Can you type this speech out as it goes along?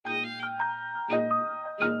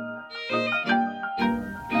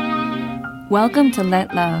Welcome to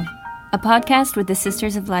Let Love, a podcast with the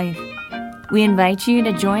Sisters of Life. We invite you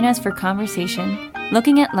to join us for conversation,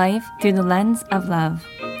 looking at life through the lens of love.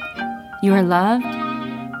 You are loved,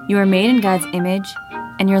 you are made in God's image,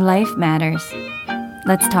 and your life matters.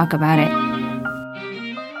 Let's talk about it.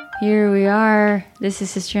 Here we are. This is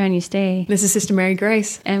Sister Annie Stay. This is Sister Mary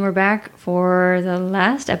Grace. And we're back for the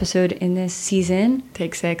last episode in this season.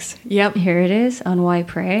 Take 6. Yep. Here it is on Why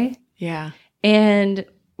Pray. Yeah. And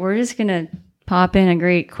we're just going to pop in a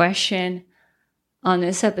great question on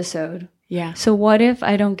this episode. Yeah. So what if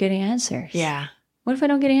I don't get answers? Yeah. What if I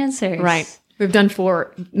don't get answers? Right. We've done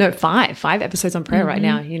 5 episodes on prayer right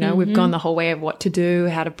now. You know, we've gone the whole way of what to do,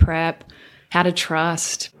 how to prep, how to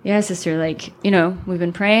trust. Yeah, sister, we've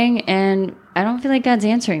been praying and I don't feel like God's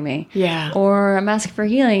answering me. Yeah. Or I'm asking for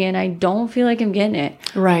healing and I don't feel like I'm getting it.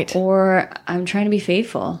 Right. Or I'm trying to be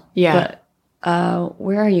faithful. Yeah. But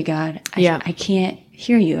where are you, God? I can't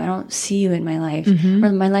hear you. I don't see you in my life.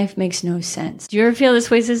 Or my life makes no sense. Do you ever feel this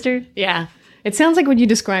way, sister? Yeah. It sounds like what you're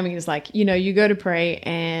describing is like, you know, you go to pray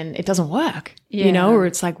and it doesn't work, you know, or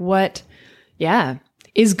it's like,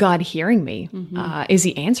 is God hearing me? Is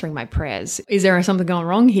he answering my prayers? Is there something going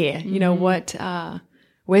wrong here? You know,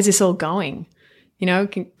 where's this all going? You know,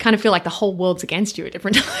 can kind of feel like the whole world's against you at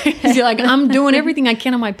different times. You're like, I'm doing everything I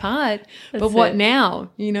can on my part, but what now?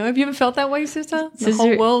 You know, have you ever felt that way, sister? The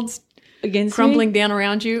whole world's against crumbling down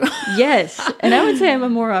around you. Yes. And I would say I'm a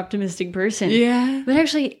more optimistic person. Yeah. But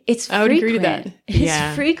actually, it's frequent. I would agree to that.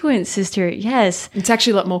 It's frequent, sister. Yes. It's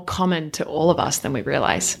actually a lot more common to all of us than we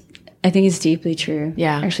realize. I think it's deeply true.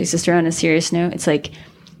 Yeah. Actually, sister, on a serious note, it's like,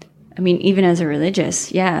 I mean, even as a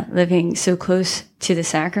religious, living so close to the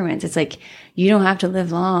sacraments, it's like you don't have to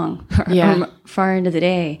live long or far into the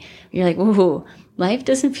day. You're like, whoa, life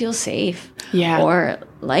doesn't feel safe. Yeah. Or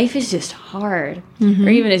life is just hard. Or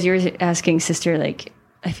even as you were asking, sister, like,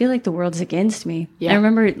 I feel like the world's against me. Yeah. I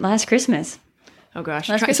remember last Christmas. Oh, gosh.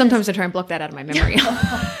 Sometimes I try and block that out of my memory.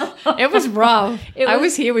 It was rough. I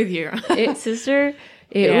was here with you. Sister,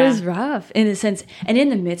 it was rough in a sense. And in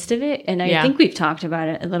the midst of it, and I think we've talked about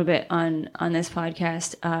it a little bit on this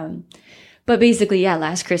podcast. But basically,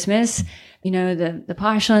 last Christmas, you know, the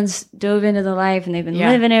Poshlins dove into the life and they've been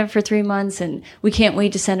living it for 3 months and we can't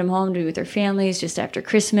wait to send them home to be with their families just after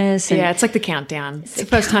Christmas. And it's like the countdown. It's the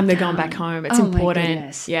first time they're going back home. It's important. My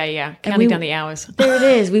goodness. Yeah. Counting down the hours. There it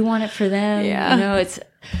is. We want it for them. You know,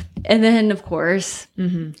 and then of course,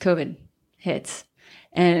 COVID hits.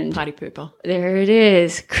 And party pooper. There it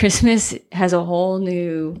is. Christmas has a whole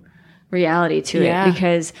new reality to it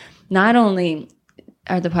because not only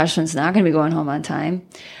are the Poshlins not going to be going home on time,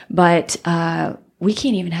 but we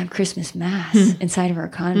can't even have Christmas Mass inside of our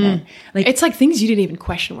convent. Like, it's like things you didn't even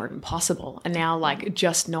question were impossible and now like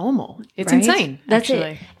just normal. It's insane. That's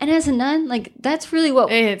actually. It. And as a nun, like that's really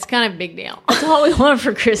what it's kind of a big deal. That's all we want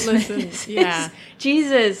for Christmas. Listen,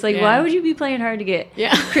 Jesus, like why would you be playing hard to get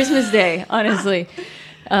Christmas Day, honestly?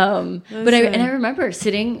 But I remember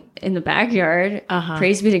sitting in the backyard,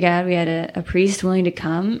 praise be to God, we had a priest willing to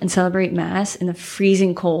come and celebrate Mass in the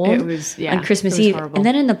freezing cold on Christmas Eve. Horrible. And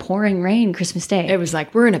then in the pouring rain, Christmas Day. It was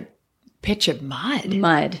like, we're in a pitch of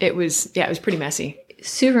mud. It was pretty messy.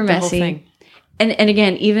 Super messy. The whole thing. And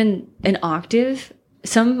again, even an octave,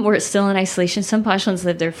 some were still in isolation. Some Poshlins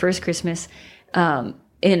lived their first Christmas,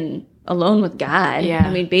 alone with God. Yeah.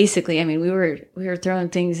 I mean, basically, we were throwing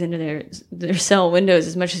things into their cell windows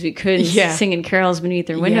as much as we could, singing carols beneath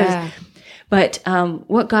their windows. Yeah. But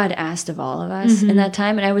what God asked of all of us in that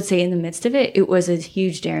time, and I would say in the midst of it, it was a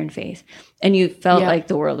huge dare in faith. And you felt like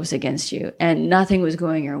the world was against you and nothing was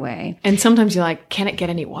going your way. And sometimes you're like, can it get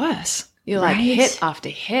any worse? You're like hit after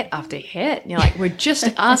hit after hit. And you're like, we're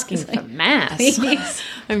just asking for Mass. Please.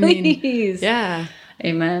 Please. Yeah.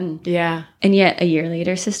 Amen. Yeah. And yet a year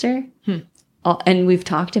later, sister, and we've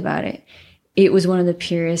talked about it, it was one of the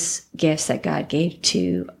purest gifts that God gave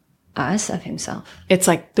to us of himself. It's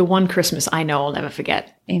like the one Christmas I know I'll never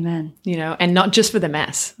forget. Amen. You know, and not just for the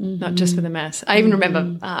Mass, not just for the Mass. I even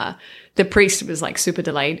remember the priest was like super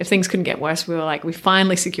delayed. If things couldn't get worse, we were like, we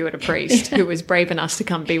finally secured a priest who was brave enough to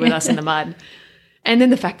come be with us in the mud. And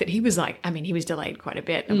then the fact that he was like, he was delayed quite a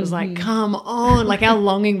bit. It was like, come on. Like our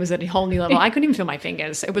longing was at a whole new level. I couldn't even feel my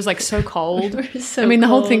fingers. It was like so cold. The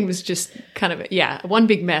whole thing was just kind of, one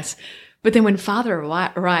big mess. But then when Father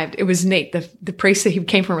arrived, it was neat. The priest, he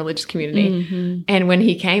came from a religious community. And when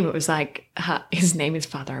he came, it was like, his name is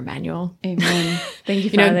Father Emmanuel. Amen. Thank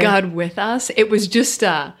you, Father. You know, God with us. It was just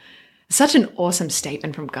such an awesome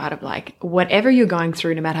statement from God of like, whatever you're going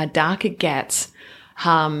through, no matter how dark it gets,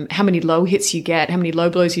 how many low hits you get, how many low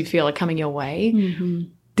blows you feel are coming your way,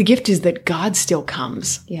 the gift is that God still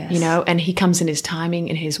comes, Yes. you know, and he comes in his timing,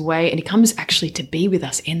 in his way, and he comes actually to be with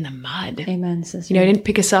us in the mud. Amen, sister. You know, he didn't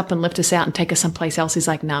pick us up and lift us out and take us someplace else. He's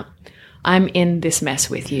like, nah, I'm in this mess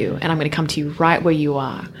with you, and I'm going to come to you right where you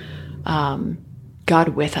are. God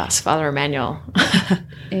with us, Father Emmanuel.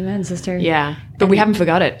 Amen, sister. Yeah, but we haven't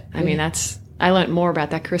forgot it. I mean, I learned more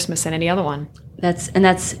about that Christmas than any other one.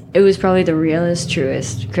 It was probably the realest,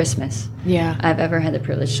 truest Christmas Yeah. I've ever had the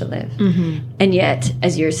privilege to live. And yet,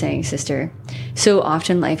 as you're saying, sister, so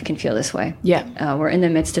often life can feel this way. Yeah. We're in the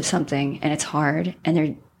midst of something and it's hard and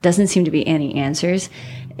there doesn't seem to be any answers.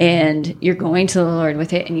 And you're going to the Lord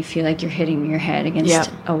with it and you feel like you're hitting your head against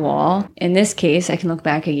a wall. In this case, I can look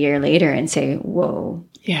back a year later and say, whoa,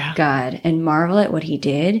 Yeah. God, and marvel at what he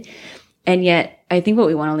did. And yet, I think what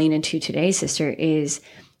we want to lean into today, sister, is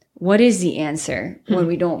what is the answer when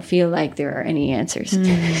we don't feel like there are any answers?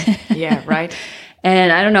 Yeah, right.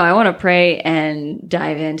 And I don't know, I want to pray and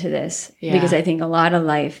dive into this Yeah. because I think a lot of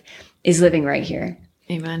life is living right here,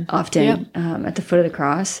 Amen. often at the foot of the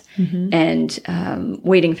cross and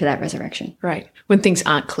waiting for that resurrection. Right. When things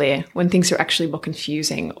aren't clear, when things are actually more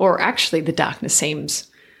confusing, or actually the darkness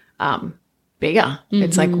seems bigger.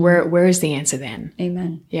 It's like, where is the answer then?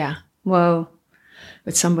 Amen. Yeah. Whoa.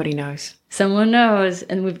 But somebody knows. Someone knows,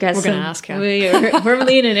 and we're going to ask her. We're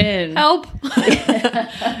leaning in. Help.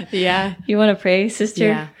 Yeah. You want to pray, sister,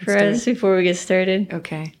 Yeah, for let's do us before we get started?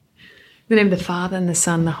 Okay. In the name of the Father, and the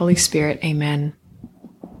Son, and the Holy Spirit. Amen.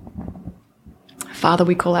 Father,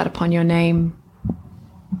 we call out upon your name.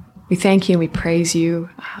 We thank you and we praise you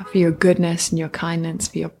for your goodness and your kindness,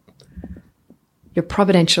 for your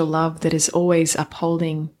providential love that is always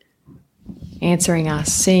upholding, answering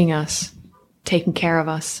us, seeing us, taking care of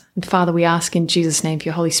us. And Father, we ask in Jesus' name for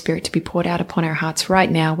your Holy Spirit to be poured out upon our hearts right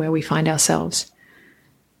now where we find ourselves.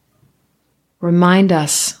 Remind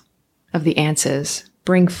us of the answers.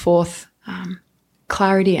 Bring forth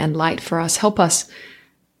clarity and light for us. Help us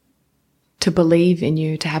to believe in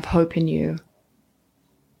you, to have hope in you,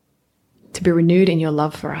 to be renewed in your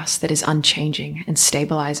love for us that is unchanging and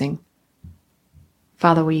stabilizing.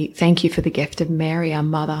 Father, we thank you for the gift of Mary, our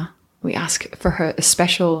mother. We ask for her a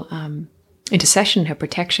special intercession, her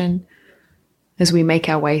protection, as we make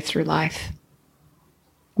our way through life.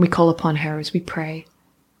 We call upon her as we pray.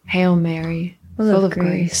 Hail Mary, full of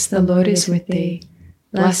grace, the Lord is with thee.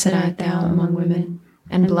 Blessed art thou among women,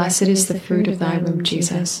 and blessed is the fruit of thy womb,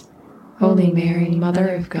 Jesus. Holy Mary,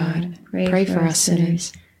 Mother of God, pray for us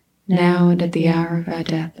sinners, now and at the hour of our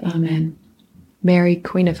death. Amen. Mary,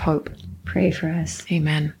 Queen of Hope, Pray for us.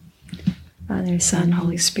 Amen. Father, Son,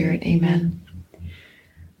 Holy Spirit, Amen.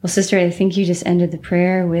 Well, sister, I think you just ended the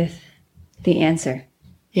prayer with the answer.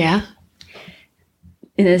 Yeah?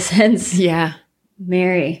 In a sense, Yeah.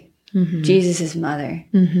 Mary, Jesus' mother.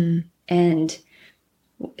 And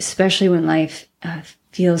especially when life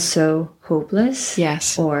feels so hopeless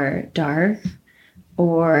Yes. or dark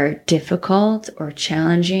or difficult or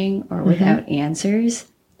challenging or without answers,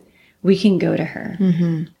 we can go to her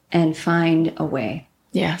and find a way.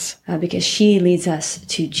 Yes. Because she leads us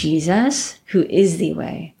to Jesus, who is the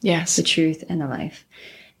way, Yes. the truth, and the life.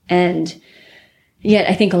 And yet,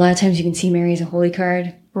 I think a lot of times you can see Mary as a holy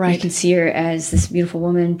card. Right. You can see her as this beautiful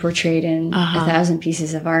woman portrayed in 1,000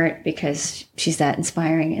 pieces of art because she's that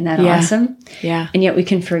inspiring and that awesome. Yeah. And yet we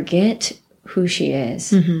can forget who she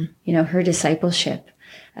is. You know, her discipleship,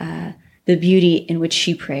 the beauty in which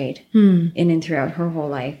she prayed in and throughout her whole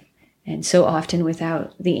life. And so often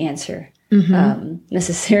without the answer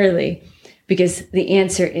necessarily, because the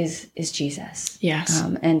answer is Jesus. Yes.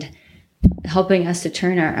 And helping us to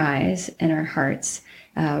turn our eyes and our hearts,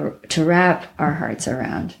 to wrap our hearts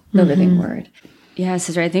around the living word. Yeah,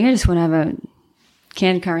 sister, I think I just want to have a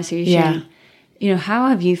candid conversation. Yeah. You know, how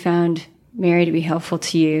have you found Mary to be helpful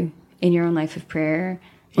to you in your own life of prayer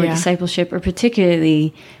or discipleship, or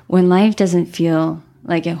particularly when life doesn't feel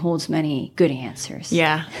like it holds many good answers?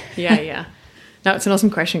 Yeah. No, it's an awesome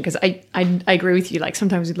question because I agree with you. Like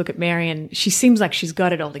sometimes we look at Mary and she seems like she's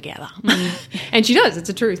got it all together. And she does. It's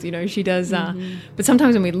a truth, you know, she does. But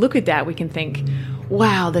sometimes when we look at that, we can think,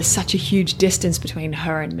 wow, there's such a huge distance between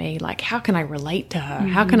her and me. Like, how can I relate to her?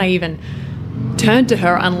 How can I even turn to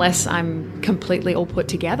her unless I'm completely all put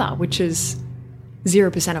together, which is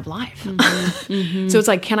 0% of life. So it's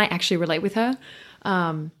like, can I actually relate with her?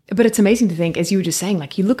 But it's amazing to think, as you were just saying,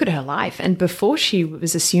 like you look at her life and before she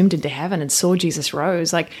was assumed into heaven and saw Jesus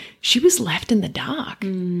rose, like she was left in the dark.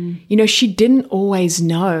 You know, she didn't always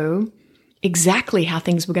know exactly how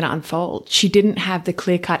things were going to unfold. She didn't have the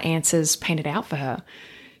clear-cut answers painted out for her.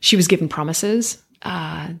 She was given promises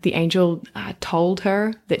the angel told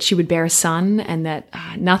her that she would bear a son and that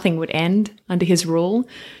nothing would end under his rule.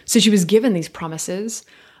 So she was given these promises,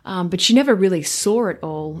 but she never really saw it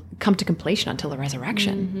all come to completion until the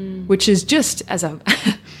resurrection, which is just as a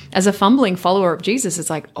as a fumbling follower of Jesus, it's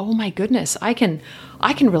like, oh my goodness, I can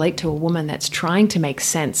relate to a woman that's trying to make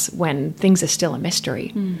sense when things are still a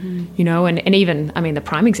mystery, you know, and even, I mean, the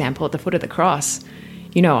prime example at the foot of the cross,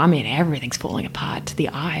 you know, I mean, everything's falling apart to the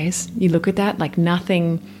eyes. You look at that, like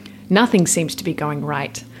nothing seems to be going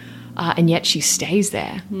right. And yet she stays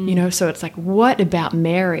there, you know? So it's like, what about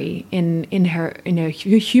Mary in her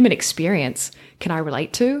human experience can I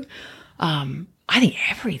relate to? I think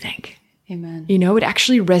everything. Amen. You know, it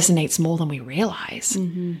actually resonates more than we realize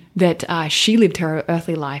that she lived her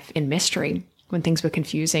earthly life in mystery when things were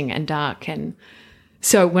confusing and dark. And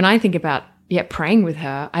so when I think about praying with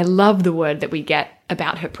her, I love the word that we get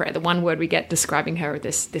about her prayer. The one word we get describing her,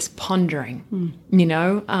 this pondering, you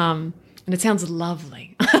know, and it sounds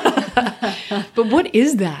lovely. But what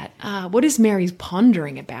is that? What is Mary's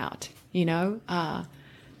pondering about, you know?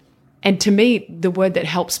 And to me, the word that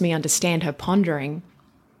helps me understand her pondering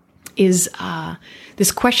is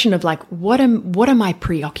this question of like, what am I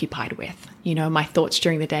preoccupied with? You know, my thoughts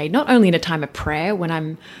during the day, not only in a time of prayer when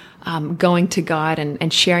I'm going to God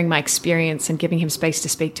and sharing my experience and giving him space to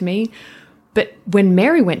speak to me, but when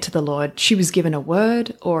Mary went to the Lord, she was given a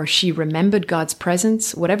word or she remembered God's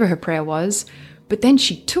presence, whatever her prayer was, but then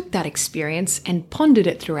she took that experience and pondered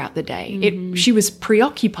it throughout the day. She was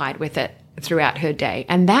preoccupied with it throughout her day,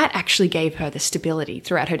 and that actually gave her the stability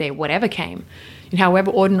throughout her day, whatever came. And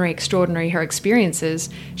however ordinary, extraordinary her experiences,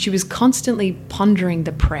 she was constantly pondering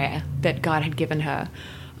the prayer that God had given her.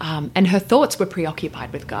 And her thoughts were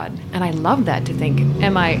preoccupied with God. And I love that, to think,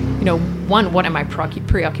 am I, you know, what am I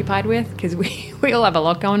preoccupied with? Because we all have a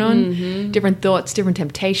lot going on, different thoughts, different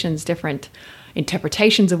temptations, different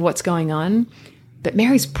interpretations of what's going on. But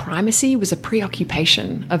Mary's primacy was a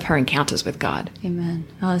preoccupation of her encounters with God. Amen.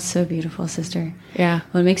 Oh, it's so beautiful, sister. Yeah.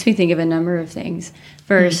 Well, it makes me think of a number of things.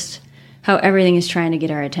 First, how everything is trying to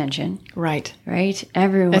get our attention. Right. Right?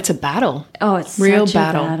 Everyone. It's a battle. Oh, it's real such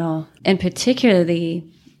battle. a battle. And particularly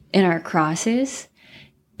in our crosses,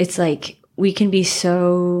 it's like we can be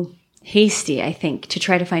so hasty, I think, to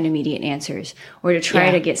try to find immediate answers or to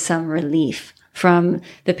try to get some relief from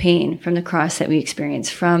the pain, from the cross that we experience,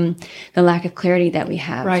 from the lack of clarity that we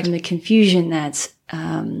have, from the confusion that's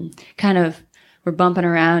kind of we're bumping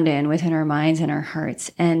around in within our minds and our hearts.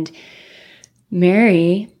 And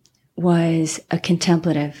Mary was a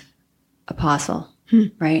contemplative apostle,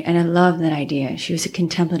 right? And I love that idea. She was a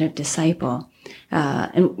contemplative disciple.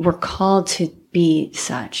 And we're called to be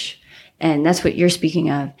such. And that's what you're speaking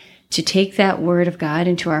of, to take that word of God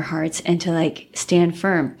into our hearts and to like stand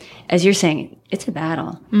firm. As you're saying, it's a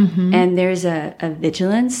battle. And there's a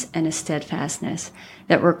vigilance and a steadfastness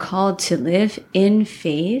that we're called to live in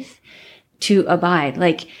faith, to abide.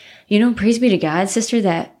 Like, you know, praise be to God, sister,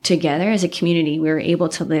 that together as a community, we were able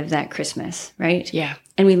to live that Christmas, right? Yeah.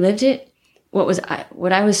 And we lived it.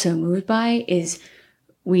 What I was so moved by is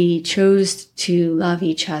we chose to love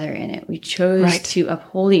each other in it. We chose to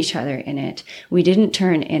uphold each other in it. We didn't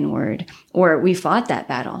turn inward, or we fought that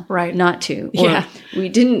battle not to, or we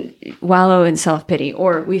didn't wallow in self-pity,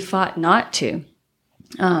 or we fought not to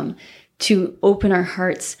open our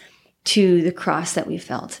hearts to the cross that we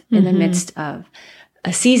felt in the midst of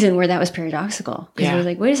a season where that was paradoxical. Because we were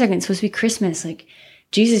like, wait a second, it's supposed to be Christmas. Like,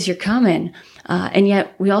 Jesus, you're coming. And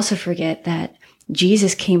yet we also forget that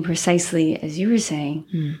Jesus came precisely, as you were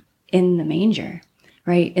saying, in the manger,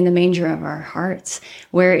 right? In the manger of our hearts,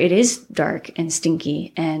 where it is dark and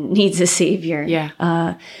stinky and needs a savior.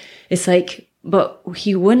 Yeah. It's like, but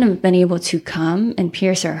he wouldn't have been able to come and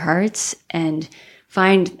pierce our hearts and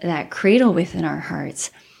find that cradle within our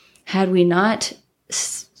hearts had we not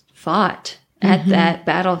fought at that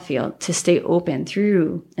battlefield to stay open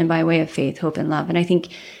through and by way of faith, hope, and love. And I think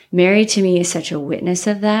Mary to me is such a witness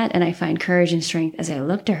of that. And I find courage and strength as I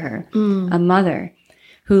look to her, a mother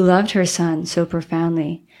who loved her son so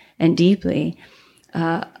profoundly and deeply,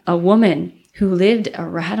 a woman who lived a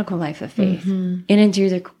radical life of faith in and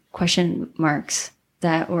through the question marks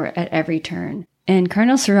that were at every turn. And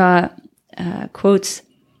Cardinal Sarah quotes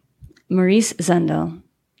Maurice Zundel,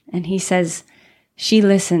 and he says, "She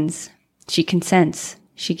listens, she consents,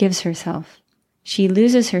 she gives herself, she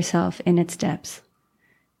loses herself in its depths.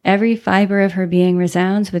 Every fiber of her being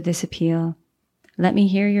resounds with this appeal. Let me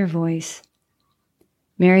hear your voice."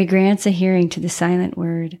 Mary grants a hearing to the silent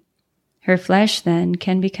word. Her flesh, then,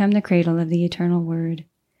 can become the cradle of the eternal word.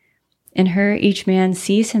 In her, each man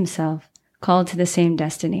sees himself called to the same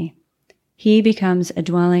destiny. He becomes a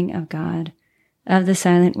dwelling of God, of the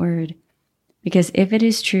silent word. Because if it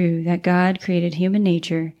is true that God created human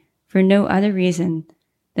nature for no other reason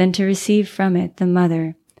than to receive from it the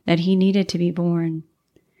mother that he needed to be born,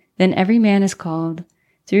 then every man is called,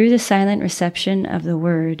 through the silent reception of the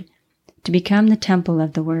word, to become the temple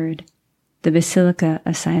of the word, the basilica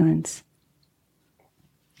of silence.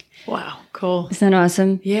 Wow, cool. Isn't that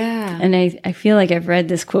awesome? Yeah. And I feel like I've read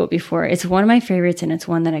this quote before. It's one of my favorites, and it's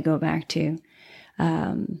one that I go back to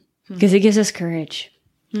because it gives us courage.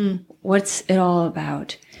 What's it all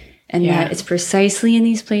about? And that it's precisely in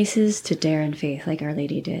these places to dare in faith, like Our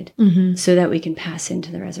Lady did, so that we can pass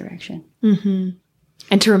into the resurrection.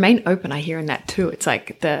 And to remain open, I hear in that too. It's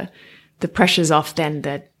like the pressure's off then,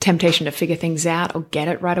 the temptation to figure things out or get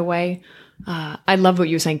it right away. I love what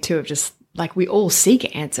you were saying too, of just like we all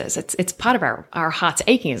seek answers. It's part of our heart's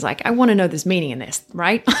aching is like, I want to know there's meaning in this,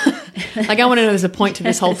 right? Like I want to know there's a point to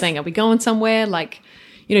this whole thing. Are we going somewhere? Like,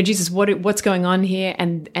 you know, Jesus, what's going on here?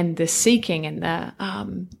 And the seeking and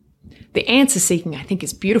the answer seeking, I think,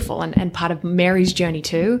 is beautiful and part of Mary's journey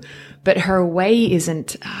too. But her way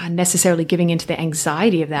isn't necessarily giving into the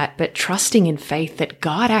anxiety of that, but trusting in faith that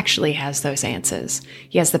God actually has those answers.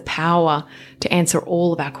 He has the power to answer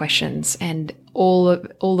all of our questions and all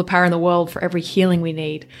the power in the world for every healing we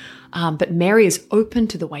need. But Mary is open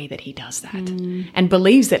to the way that he does that and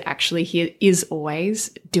believes that actually he is always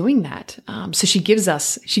doing that. So she gives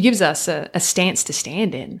us a stance to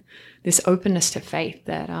stand in, this openness to faith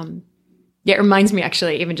that, it reminds me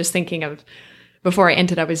actually, even just thinking of before I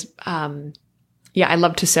entered, I was, I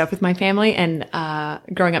love to surf with my family and,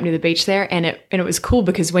 growing up near the beach there. And it was cool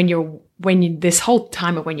because when you this whole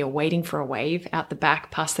time of when you're waiting for a wave out the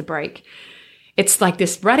back past the break, it's like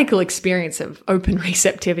this radical experience of open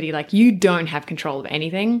receptivity. Like you don't have control of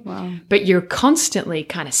anything, but you're constantly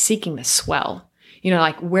kind of seeking the swell. You know,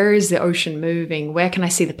 like where is the ocean moving? Where can I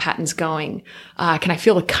see the patterns going? Can I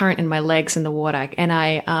feel the current in my legs in the water?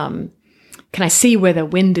 And can I see where the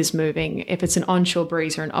wind is moving? If it's an onshore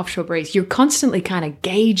breeze or an offshore breeze, you're constantly kind of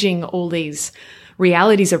gauging all these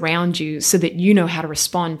realities around you so that you know how to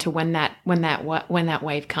respond to when that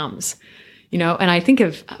wave comes. You know, and I think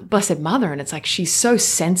of Blessed Mother, and it's like she's so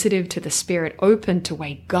sensitive to the Spirit, open to the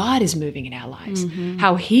way God is moving in our lives,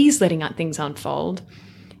 how He's letting out things unfold,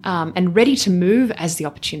 and ready to move as the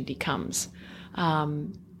opportunity comes.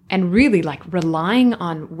 And really like relying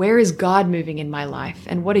on where is God moving in my life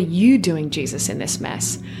and what are you doing, Jesus, in this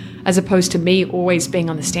mess, as opposed to me always being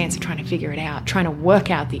on the stance of trying to figure it out, trying to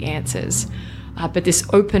work out the answers. But this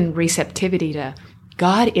open receptivity to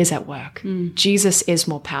God is at work. Jesus is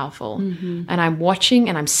more powerful. And I'm watching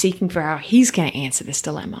and I'm seeking for how he's going to answer this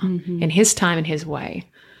dilemma in his time and his way.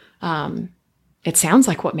 It sounds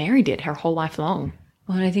like what Mary did her whole life long.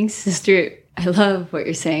 Well, and I think, Sister, I love what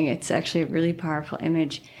you're saying. It's actually a really powerful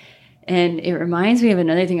image. And it reminds me of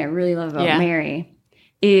another thing I really love about Mary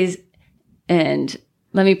is, and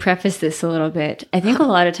let me preface this a little bit. I think a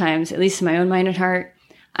lot of times, at least in my own mind and heart,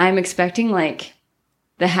 I'm expecting like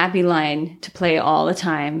the happy line to play all the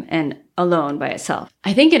time and alone by itself.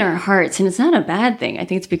 I think in our hearts, and it's not a bad thing. I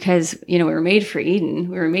think it's because, you know, we were made for Eden.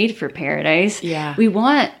 We were made for paradise. Yeah. We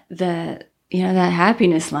want that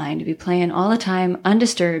happiness line to be playing all the time,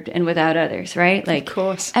 undisturbed and without others, right? Like, of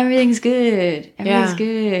course, everything's good. Everything's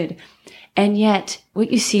good. And yet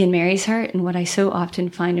what you see in Mary's heart and what I so often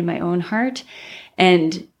find in my own heart,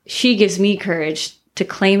 and she gives me courage to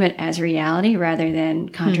claim it as reality rather than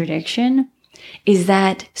contradiction, is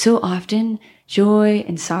that so often joy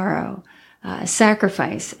and sorrow,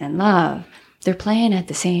 sacrifice and love, they're playing at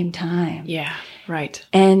the same time. Yeah, right.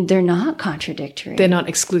 And they're not contradictory. They're not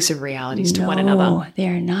exclusive realities to one another. No,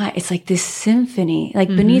 they're not. It's like this symphony, like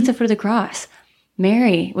beneath the foot of the cross.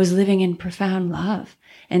 Mary was living in profound love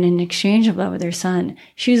and an exchange of love with her son.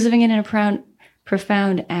 She was living in a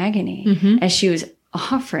profound agony as she was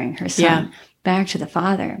offering her son back to the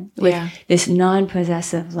Father with this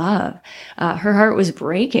non-possessive love. Her heart was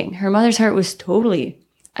breaking. Her mother's heart was totally,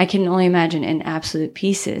 I can only imagine, in absolute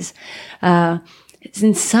pieces. And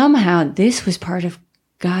somehow this was part of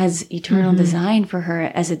God's eternal design for her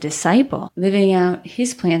as a disciple, living out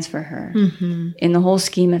his plans for her in the whole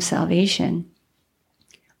scheme of salvation.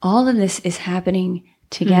 All of this is happening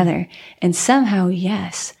together. And somehow,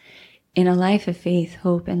 yes, in a life of faith,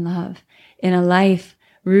 hope, and love, in a life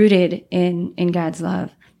rooted in God's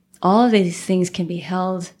love, all of these things can be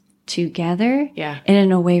held together and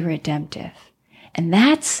in a way redemptive. And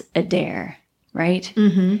that's a dare, right?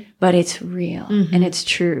 But it's real and it's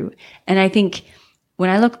true. And I think when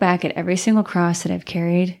I look back at every single cross that I've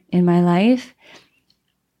carried in my life,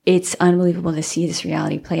 it's unbelievable to see this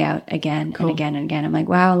reality play out again and again and again. I'm like,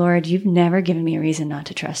 wow, Lord, you've never given me a reason not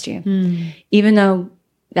to trust you. Even though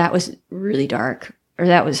that was really dark, or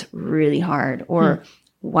that was really hard, or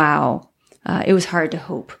wow, it was hard to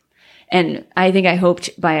hope. And I think I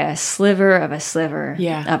hoped by a sliver of a sliver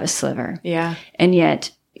of a sliver. Yeah. And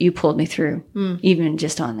yet you pulled me through, even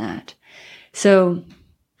just on that. So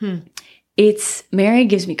Mary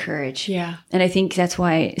gives me courage. Yeah. And I think that's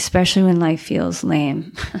why, especially when life feels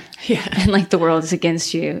lame and like the world is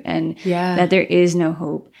against you and that there is no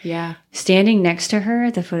hope. Yeah. Standing next to her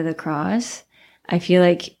at the foot of the cross, I feel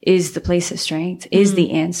like is the place of strength, is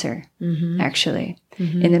the answer, actually,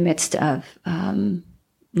 in the midst of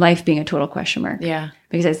life being a total question mark. Yeah.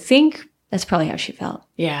 Because I think that's probably how she felt.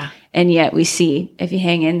 Yeah. And yet we see, if you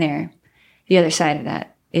hang in there, the other side of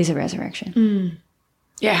that is a resurrection.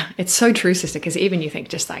 Yeah, it's so true, sister, because even you think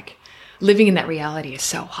just like living in that reality is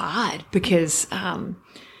so hard because,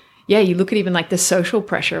 you look at even like the social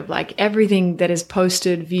pressure of like everything that is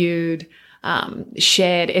posted, viewed,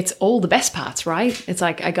 shared, it's all the best parts, right? It's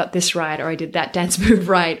like, I got this right, or I did that dance move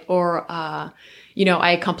right, or, I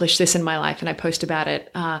accomplished this in my life and I post about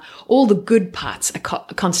it. All the good parts are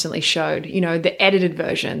constantly showed, the edited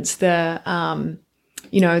versions, the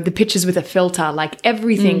pictures with a filter, like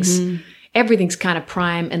everything's kind of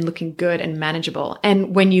prime and looking good and manageable.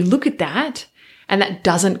 And when you look at that, and that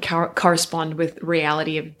doesn't correspond with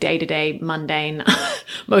reality of day-to-day mundane,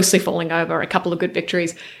 mostly falling over, a couple of good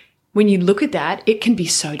victories. When you look at that, it can be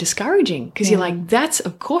so discouraging because you're like,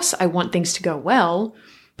 of course I want things to go well,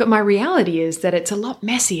 but my reality is that it's a lot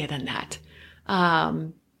messier than that.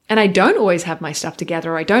 And I don't always have my stuff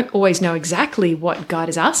together. I don't always know exactly what God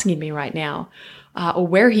is asking of me right now, or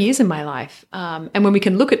where he is in my life. And when we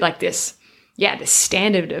can look at like this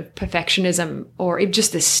standard of perfectionism, or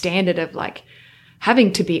just the standard of like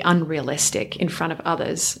having to be unrealistic in front of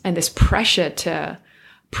others, and this pressure to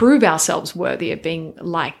prove ourselves worthy of being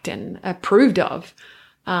liked and approved of,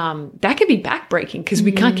 that can be backbreaking because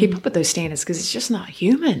we can't keep up with those standards because it's just not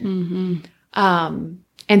human.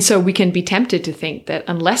 And so we can be tempted to think that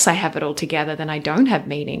unless I have it all together, then I don't have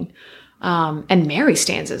meaning. And Mary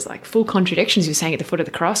stands as like full contradictions. You're saying at the foot of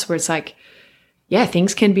the cross, where it's like,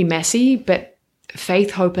 things can be messy, but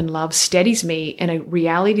faith, hope, and love steadies me in a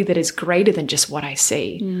reality that is greater than just what I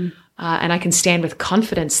see. And I can stand with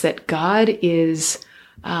confidence that God is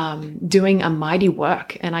doing a mighty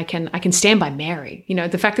work, and I can stand by Mary.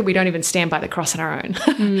 The fact that we don't even stand by the cross on our own,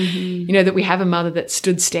 that we have a mother that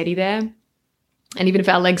stood steady there. And even if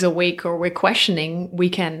our legs are weak or we're questioning, we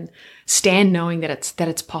can stand knowing that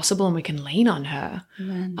it's possible, and we can lean on her.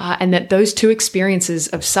 And that those two experiences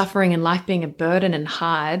of suffering and life being a burden and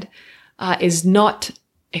hard is not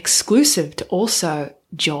exclusive to also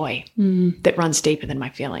joy that runs deeper than my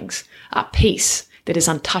feelings, peace that is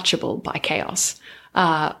untouchable by chaos.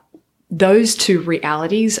 Those two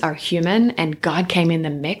realities are human, and God came in the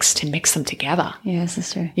mix to mix them together. Yeah,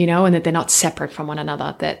 sister. And that they're not separate from one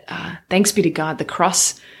another. That thanks be to God, the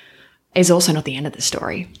cross is also not the end of the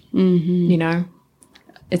story.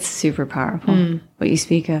 It's super powerful what you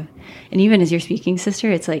speak of. And even as you're speaking,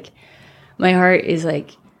 sister, it's like my heart is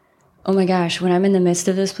like, oh my gosh, when I'm in the midst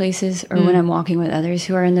of those places, or when I'm walking with others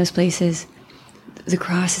who are in those places, the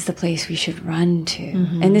cross is the place we should run to.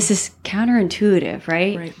 And this is counterintuitive,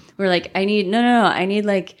 right? We're like, I need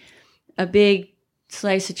like a big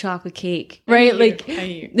slice of chocolate cake, right?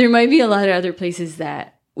 There might be a lot of other places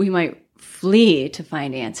that we might flee to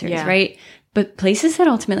find answers, right? But places that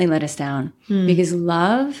ultimately let us down. Because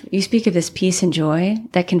love, you speak of this peace and joy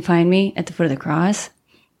that can find me at the foot of the cross.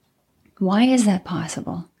 Why is that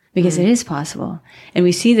possible? Because it is possible. And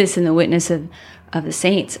we see this in the witness of the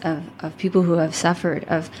saints, of people who have suffered,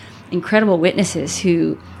 of incredible witnesses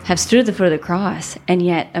who have stood at the foot of the cross and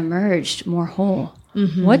yet emerged more whole.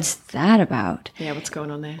 What's that about? Yeah, what's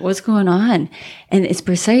going on there? What's going on? And it's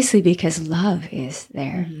precisely because love is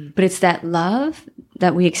there. But it's that love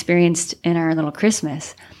that we experienced in our little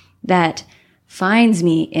Christmas that finds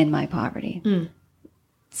me in my poverty,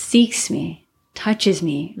 seeks me, touches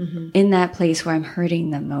me in that place where I'm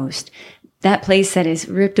hurting the most. That place that is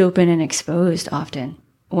ripped open and exposed often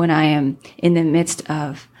when I am in the midst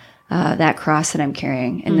of that cross that I'm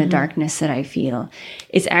carrying and the darkness that I feel.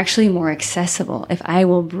 It's actually more accessible. If I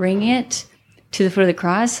will bring it to the foot of the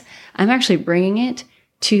cross, I'm actually bringing it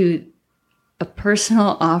to a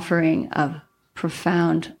personal offering of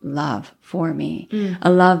profound love for me, a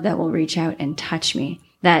love that will reach out and touch me,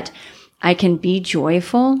 that I can be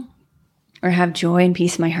joyful or have joy and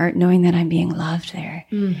peace in my heart knowing that I'm being loved there.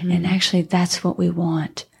 And actually, that's what we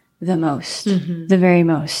want the most, the very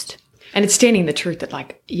most. And it's standing the truth that,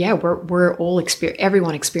 like, yeah, we're all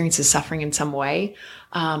everyone experiences suffering in some way.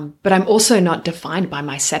 But I'm also not defined by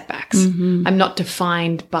my setbacks. I'm not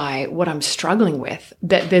defined by what I'm struggling with.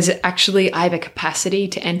 That I have a capacity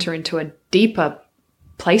to enter into a deeper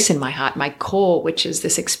place in my heart, my core, which is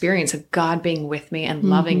this experience of God being with me and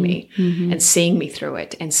loving me and seeing me through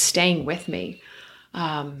it and staying with me.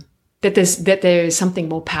 That there's something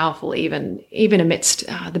more powerful even amidst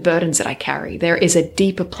the burdens that I carry. There is a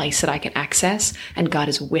deeper place that I can access, and God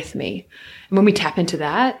is with me. And when we tap into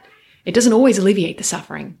that, it doesn't always alleviate the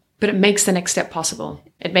suffering, but it makes the next step possible.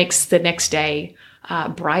 It makes the next day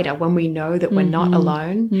brighter when we know that we're not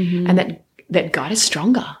alone and that God is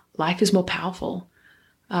stronger. Life is more powerful.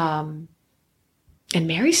 And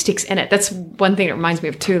Mary sticks in it. That's one thing it reminds me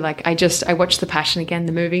of too. Like I watched The Passion again,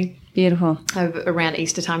 the movie. Beautiful. Around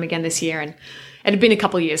Easter time again this year. And it had been a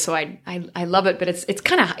couple of years, so I love it, but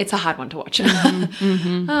it's a hard one to watch.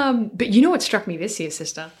 But you know what struck me this year,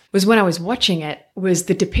 sister, was when I was watching it, was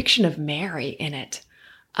the depiction of Mary in it.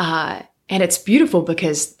 And it's beautiful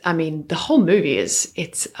because, I mean, the whole movie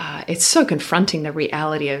it's so confronting the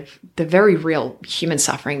reality of the very real human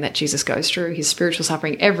suffering that Jesus goes through, his spiritual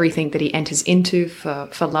suffering, everything that he enters into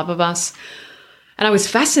for love of us. And I was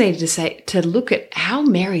fascinated to look at how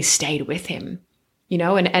Mary stayed with him, you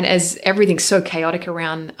know, and as everything's so chaotic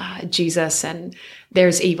around Jesus and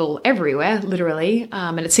there's evil everywhere, literally,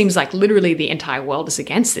 and it seems like literally the entire world is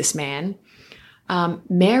against this man,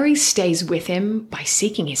 Mary stays with him by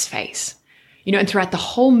seeking his face. You know, and throughout the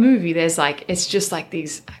whole movie, it's just like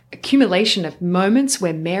these accumulation of moments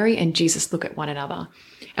where Mary and Jesus look at one another.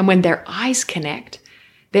 And when their eyes connect,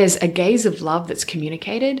 there's a gaze of love that's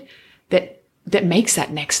communicated that makes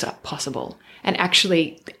that next step possible. And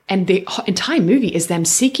the entire movie is them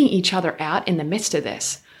seeking each other out in the midst of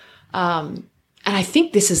this. And I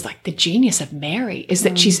think this is like the genius of Mary, is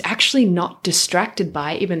that she's actually not distracted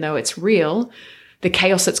by, even though it's real, the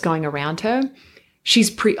chaos that's going around her.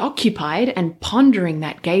 She's preoccupied and pondering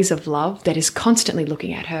that gaze of love that is constantly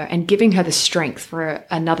looking at her and giving her the strength for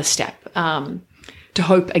another step, to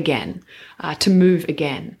hope again, to move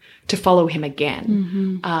again, to follow him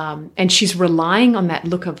again. And she's relying on that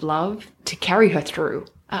look of love to carry her through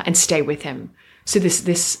and stay with him. So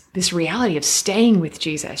this reality of staying with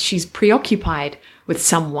Jesus, she's preoccupied with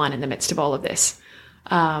someone in the midst of all of this.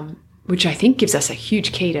 Which I think gives us a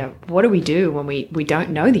huge key to what do we do when we don't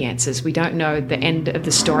know the answers. We don't know the end of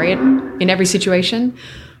the story in every situation,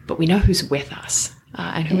 but we know who's with us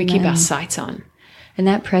and who we keep our sights on. And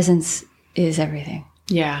that presence is everything.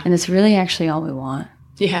 Yeah. And it's really actually all we want.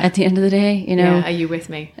 Yeah. At the end of the day, you know. Yeah. Are you with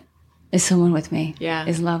me? Is someone with me? Yeah.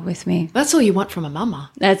 Is love with me? That's all you want from a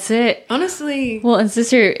mama. That's it. Honestly. Well, and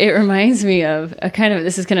sister, it reminds me of a kind of,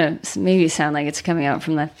 this is going to maybe sound like it's coming out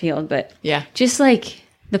from left field, but yeah, just like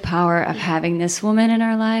the power of having this woman in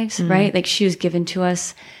our lives, right? Like she was given to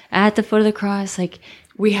us at the foot of the cross. Like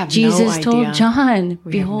we have Jesus no told idea. John,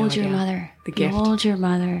 behold your mother. The gift. Behold your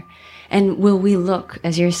mother. And will we look,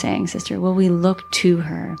 as you're saying, sister, will we look to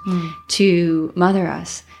her to mother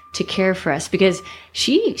us, to care for us? Because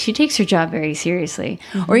she takes her job very seriously.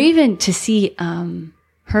 Or even to see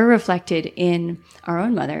her reflected in our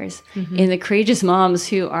own mothers, in the courageous moms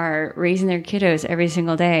who are raising their kiddos every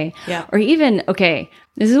single day. Yeah. Or even, okay,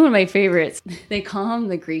 this is one of my favorites. They call him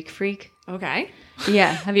the Greek freak. Okay.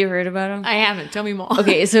 Yeah. Have you heard about him? I haven't. Tell me more.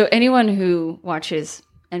 Okay. So anyone who watches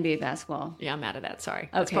NBA basketball. Yeah, I'm out of that. Sorry.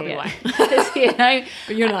 Okay, That's probably why.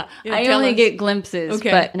 But you're not. I only get glimpses.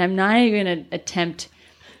 Okay. And I'm not even going to attempt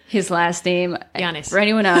his last name. Giannis. For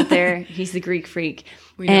anyone out there, he's the Greek freak.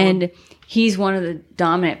 And he's one of the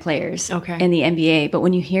dominant players in the NBA. But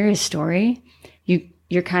when you hear his story,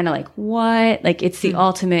 you're kind of like, what? Like, it's the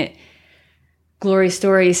ultimate glory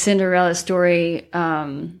story, Cinderella story.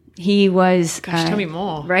 He was... Gosh, tell me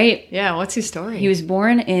more. Right? Yeah, what's his story? He was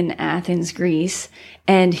born in Athens, Greece,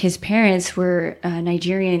 and his parents were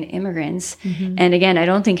Nigerian immigrants. And again, I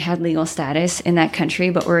don't think had legal status in that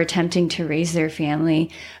country, but were attempting to raise their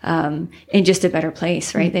family in just a better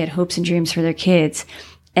place, right? They had hopes and dreams for their kids.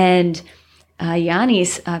 And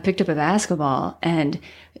Giannis picked up a basketball, and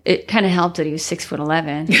it kind of helped that he was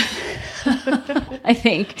 6'11". I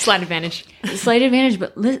think. Slight advantage.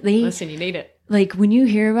 But listen, you need it. Like when you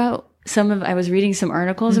hear about I was reading some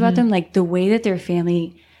articles about them, like the way that their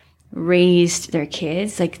family raised their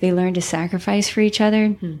kids, like they learned to sacrifice for each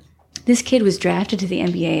other. This kid was drafted to the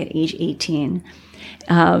NBA at age 18,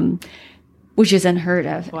 which is unheard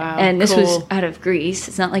of. Wow, and this was out of Greece.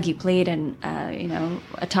 It's not like he played in,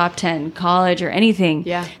 a top 10 college or anything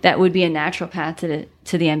that would be a natural path to the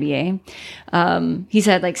NBA. He's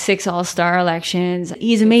had like 6 all-star elections.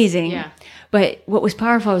 He's amazing. But what was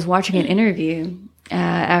powerful, I was watching an interview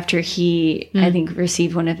after he, I think,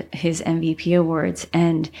 received one of his MVP awards,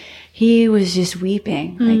 and he was just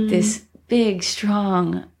weeping, like this big,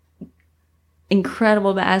 strong,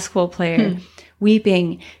 incredible basketball player,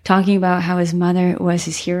 weeping, talking about how his mother was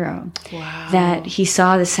his hero. Wow. That he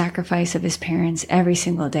saw the sacrifice of his parents every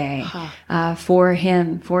single day for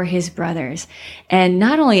him, for his brothers. And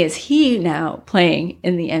not only is he now playing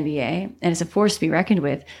in the NBA and is a force to be reckoned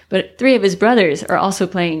with, but 3 of his brothers are also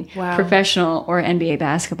playing professional or NBA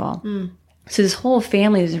basketball. So this whole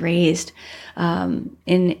family was raised in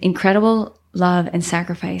incredible love and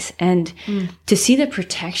sacrifice. And to see the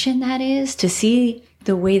protection that is, to see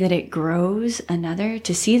the way that it grows another,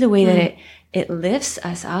 to see the way that it lifts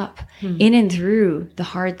us up in and through the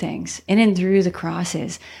hard things, in and through the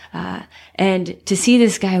crosses. And to see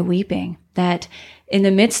this guy weeping, that in the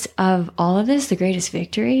midst of all of this, the greatest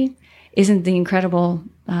victory isn't the incredible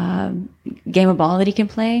game of ball that he can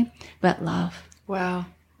play, but love. Wow.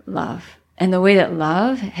 Love. And the way that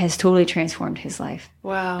love has totally transformed his life.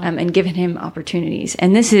 Wow. And given him opportunities.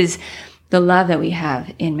 And this is the love that we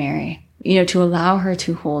have in Mary, you know, to allow her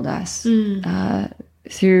to hold us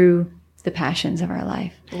through the passions of our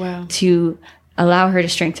life. Wow. To allow her to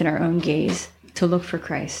strengthen our own gaze, to look for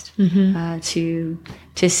Christ, to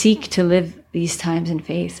seek to live these times in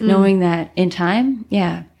faith, knowing that in time,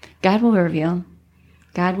 God will reveal,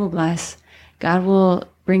 God will bless, God will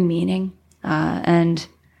bring meaning, and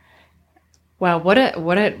wow, what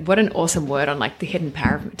an awesome word on like the hidden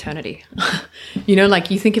power of maternity. You know,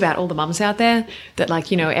 like you think about all the mums out there that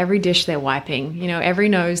like, you know, every dish they're wiping, you know, every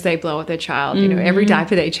nose they blow at their child, you know, every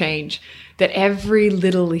diaper they change, that every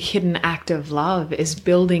little hidden act of love is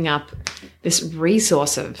building up this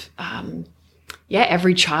resource of,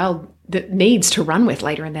 every child that needs to run with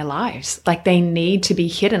later in their lives. Like they need to be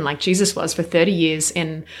hidden like Jesus was for 30 years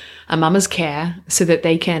in a mama's care so that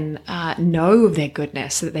they can know of their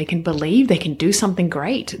goodness, so that they can believe they can do something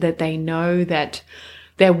great, that they know that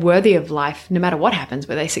they're worthy of life no matter what happens,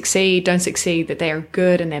 whether they succeed, don't succeed, that they are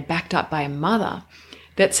good and they're backed up by a mother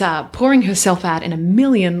that's pouring herself out in a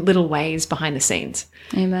million little ways behind the scenes.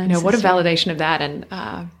 Amen. You know, what a validation of that.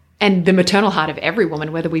 And the maternal heart of every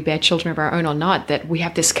woman, whether we bear children of our own or not, that we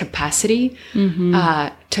have this capacity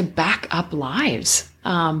to back up lives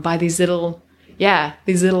by these little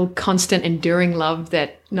constant enduring love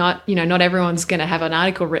that not everyone's going to have an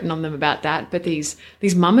article written on them about that, but these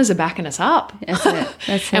mamas are backing us up. That's it.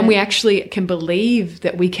 That's And it. we actually can believe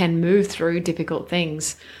that we can move through difficult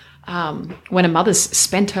things when a mother's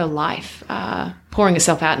spent her life pouring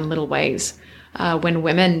herself out in little ways, when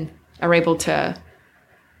women are able to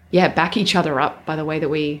back each other up by the way that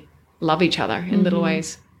we love each other in little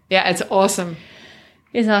ways. Yeah, it's awesome.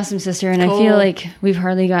 It's awesome, sister. And Cool. I feel like we've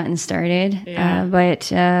hardly gotten started, Yeah.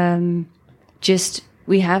 but just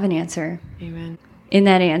we have an answer Amen. in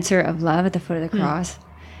that answer of love at the foot of the cross.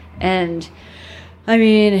 And I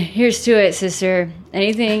mean, here's to it, sister.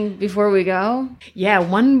 Anything before we go? Yeah,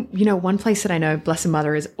 one place that I know Blessed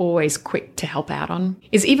Mother is always quick to help out on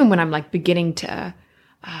is even when I'm like beginning to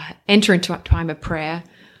enter into a time of prayer,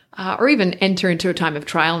 or even enter into a time of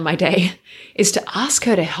trial in my day, is to ask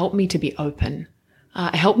her to help me to be open.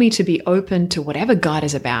 Help me to be open to whatever God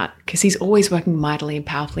is about, because he's always working mightily and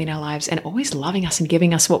powerfully in our lives and always loving us and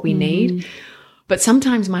giving us what we need. But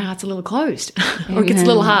sometimes my heart's a little closed or it gets a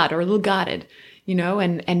little hard or a little guarded, you know,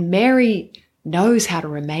 and Mary knows how to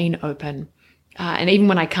remain open. And even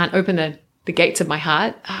when I can't open the gates of my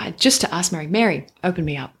heart, just to ask Mary, open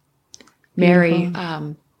me up. Mary,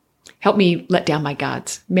 help me let down my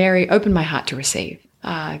guards. Mary, open my heart to receive.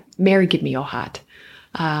 Mary, give me your heart.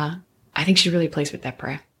 I think she's really pleased with that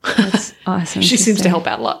prayer. That's awesome. She seems sister. to help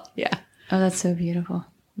out a lot. Yeah. Oh, that's so beautiful.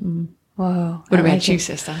 Whoa. What I about like you, it.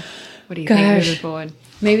 sister? What do you Gosh. think moving forward?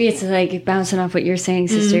 Maybe it's like bouncing off what you're saying,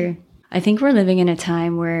 sister. I think we're living in a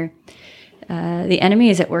time where the enemy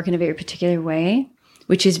is at work in a very particular way,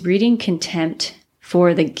 which is breeding contempt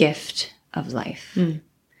for the gift of life.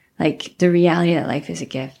 Like the reality that life is a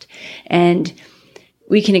gift. And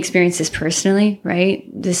we can experience this personally, right?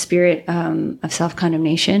 The spirit of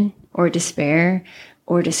self-condemnation or despair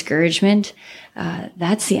or discouragement,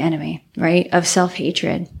 that's the enemy, right? Of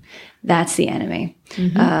self-hatred, that's the enemy.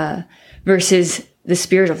 Versus the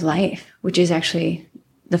spirit of life, which is actually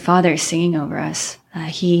the Father singing over us.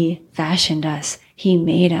 He fashioned us. He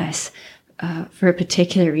made us for a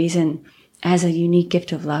particular reason as a unique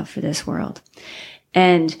gift of love for this world.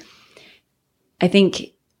 And I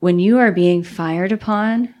think when you are being fired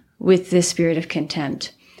upon with this spirit of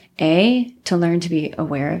contempt, to learn to be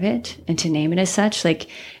aware of it and to name it as such, like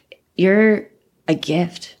you're a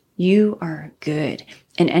gift. You are good.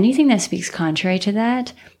 And anything that speaks contrary to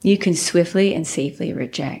that, you can swiftly and safely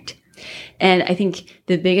reject. And I think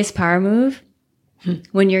the biggest power move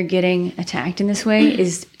when you're getting attacked in this way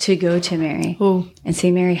is to go to Mary and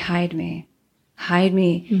say, Mary, hide me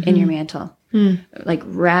in your mantle. Like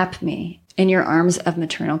wrap me in your arms of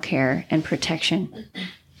maternal care and protection.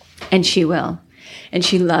 And she will. And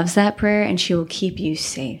she loves that prayer, and she will keep you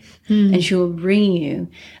safe. And she will bring you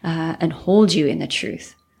and hold you in the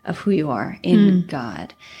truth of who you are in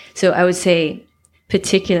God. So I would say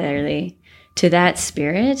particularly to that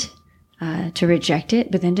spirit, to reject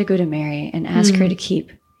it, but then to go to Mary and ask her to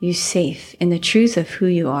keep you safe in the truth of who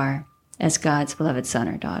you are as God's beloved son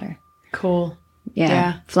or daughter. Cool.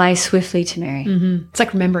 Yeah. Fly swiftly to Mary. It's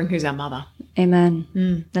like remembering who's our mother.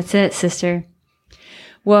 Amen. That's it, sister.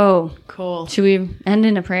 Whoa. Cool. Should we end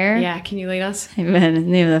in a prayer? Yeah. Can you lead us? Amen. In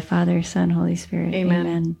the name of the Father, Son, Holy Spirit.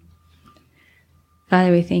 Amen.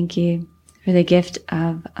 Father, we thank you for the gift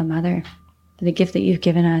of a mother, for the gift that you've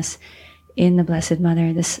given us in the Blessed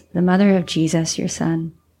Mother, the mother of Jesus, your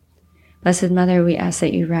son. Blessed Mother, we ask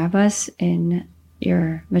that you wrap us in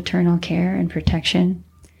your maternal care and protection,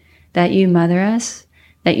 that you mother us,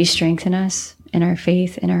 that you strengthen us in our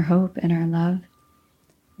faith, in our hope, in our love,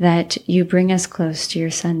 that you bring us close to your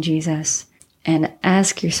son, Jesus, and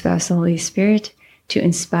ask your spouse, the Holy Spirit, to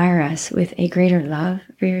inspire us with a greater love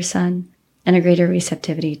for your son and a greater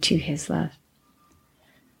receptivity to his love.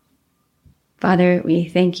 Father, we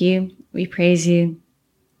thank you, we praise you,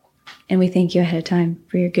 and we thank you ahead of time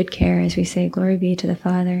for your good care as we say, glory be to the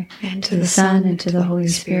Father, and to the Son, and to the Holy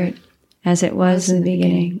Spirit, as it was in the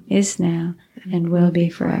beginning, is now, and will be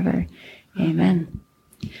forever. Amen.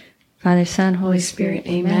 Father, Son, Holy Spirit,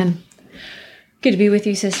 amen. Good to be with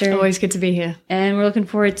you, sister. Always good to be here. And we're looking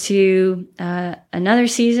forward to another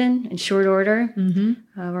season in short order.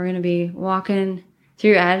 We're going to be walking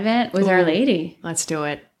through Advent with Our Lady. Let's do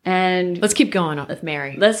it. And let's keep going on with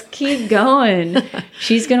Mary. Let's keep going.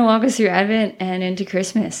 She's going to walk us through Advent and into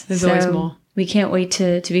Christmas. There's always more. We can't wait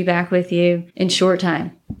to be back with you in short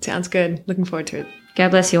time. Sounds good. Looking forward to it. God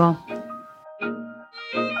bless you all.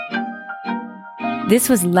 This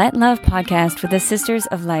was Let Love Podcast with the Sisters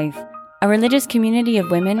of Life, a religious community of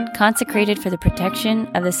women consecrated for the protection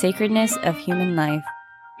of the sacredness of human life.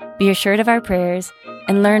 Be assured of our prayers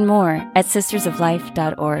and learn more at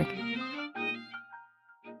sistersoflife.org.